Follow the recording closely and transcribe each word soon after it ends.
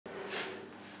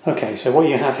Okay, so what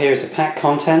you have here is the pack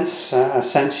contents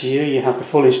sent to you. You have the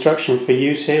full instruction for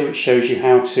use here, which shows you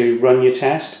how to run your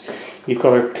test. You've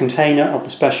got a container of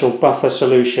the special buffer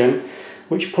solution,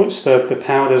 which puts the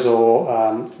powders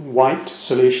or wiped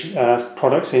solution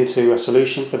products into a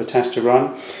solution for the test to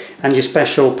run, and your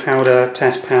special powder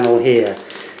test panel here.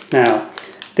 Now,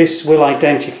 this will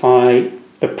identify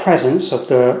the presence of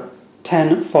the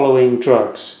 10 following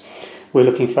drugs. We're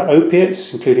looking for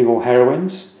opiates, including all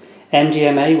heroines,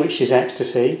 MDMA, which is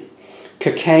ecstasy,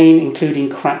 cocaine, including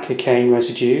crack cocaine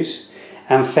residues,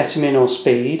 amphetamine or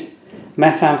speed,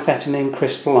 methamphetamine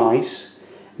crystal ice,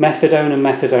 methadone and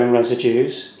methadone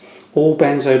residues, all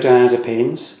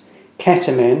benzodiazepines,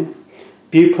 ketamine,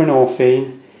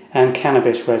 buprenorphine, and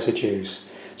cannabis residues.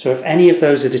 So if any of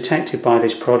those are detected by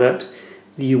this product,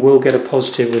 you will get a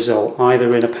positive result,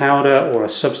 either in a powder or a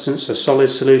substance, a solid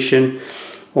solution,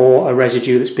 or a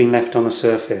residue that's been left on the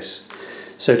surface.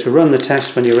 So to run the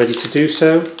test when you're ready to do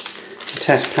so, the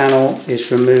test panel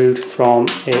is removed from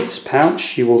its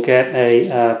pouch. You will get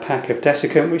a pack of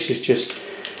desiccant, which is just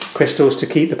crystals to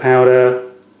keep the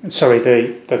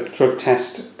drug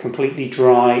test completely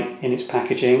dry in its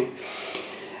packaging.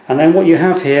 And then what you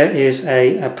have here is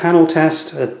a panel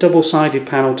test, a double-sided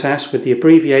panel test with the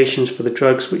abbreviations for the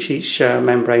drugs which each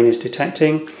membrane is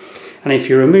detecting. And if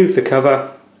you remove the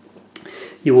cover,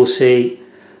 you will see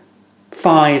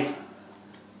 5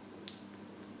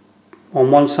 on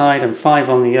one side and 5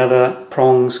 on the other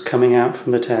prongs coming out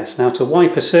from the test. Now, to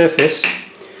wipe a surface,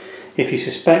 if you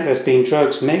suspect there's been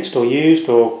drugs mixed or used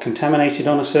or contaminated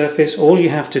on a surface, all you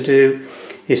have to do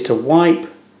is to wipe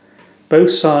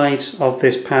both sides of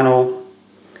this panel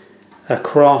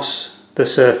across the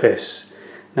surface.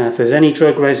 Now, if there's any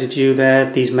drug residue there,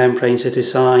 these membranes are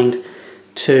designed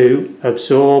to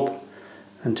absorb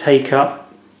and take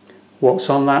up what's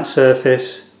on that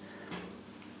surface,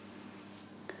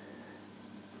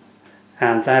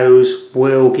 and those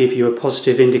will give you a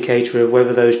positive indicator of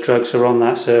whether those drugs are on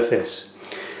that surface.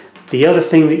 The other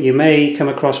thing that you may come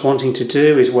across wanting to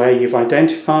do is where you've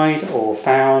identified or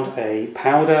found a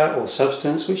powder or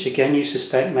substance which again you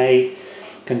suspect may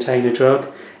contain a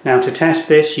drug. Now, to test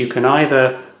this, you can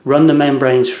either run the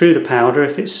membranes through the powder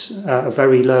if it's a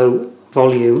very low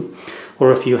volume,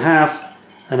 or if you have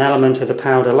an element of the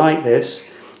powder like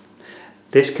this,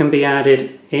 this can be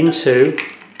added into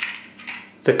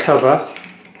the cover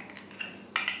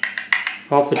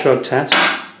of the drug test.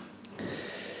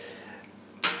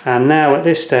 And now at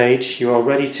this stage you are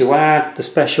ready to add the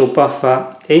special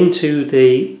buffer into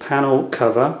the panel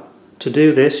cover. To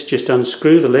do this, just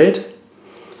unscrew the lid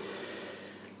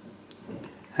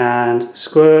and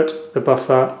squirt the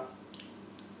buffer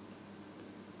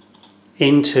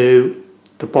into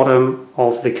the bottom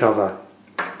of the cover.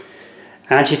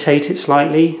 Agitate it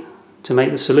slightly to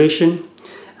make the solution,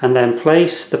 and then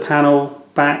place the panel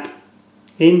back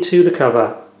into the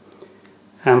cover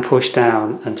and push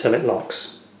down until it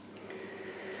locks.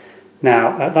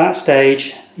 Now, at that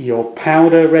stage, your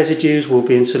powder residues will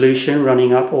be in solution,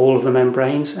 running up all of the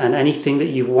membranes, and anything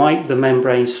that you've wiped the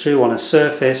membranes through on a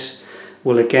surface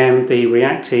will again be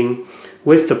reacting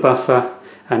with the buffer,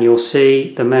 and you'll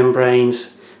see the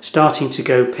membranes starting to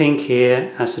go pink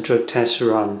here as the drug tests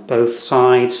run. Both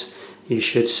sides, you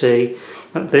should see.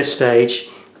 At this stage,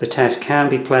 the test can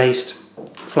be placed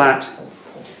flat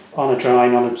on a dry,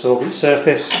 non-absorbent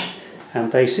surface,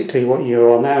 and basically what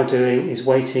you are now doing is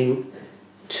waiting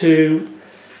to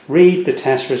read the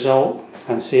test result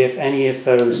and see if any of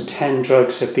those 10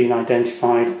 drugs have been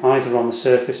identified either on the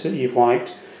surface that you've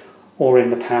wiped or in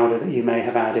the powder that you may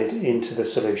have added into the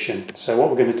solution. So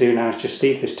what we're going to do now is just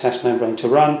leave this test membrane to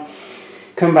run,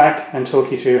 come back and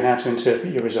talk you through how to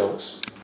interpret your results.